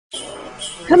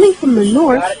Coming from the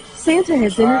north, Santa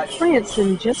has entered France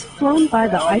and just flown by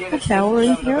the Eiffel Tower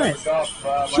in Paris.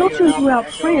 Children throughout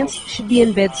France should be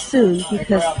in bed soon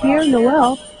because Père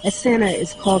Noël, as Santa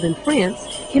is called in France,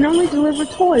 can only deliver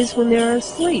toys when they are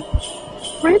asleep.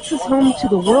 France is home to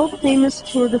the world-famous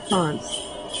Tour de France,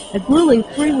 a grueling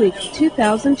 3-week,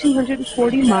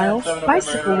 2,240-mile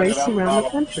bicycle race around the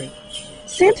country.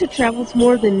 Santa travels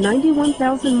more than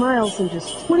 91,000 miles in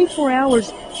just 24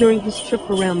 hours during his trip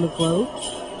around the globe.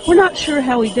 We're not sure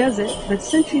how he does it, but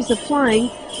centuries of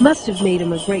flying must have made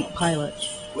him a great pilot.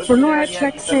 For NORAD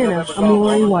Trek Santa, I'm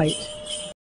Lori White.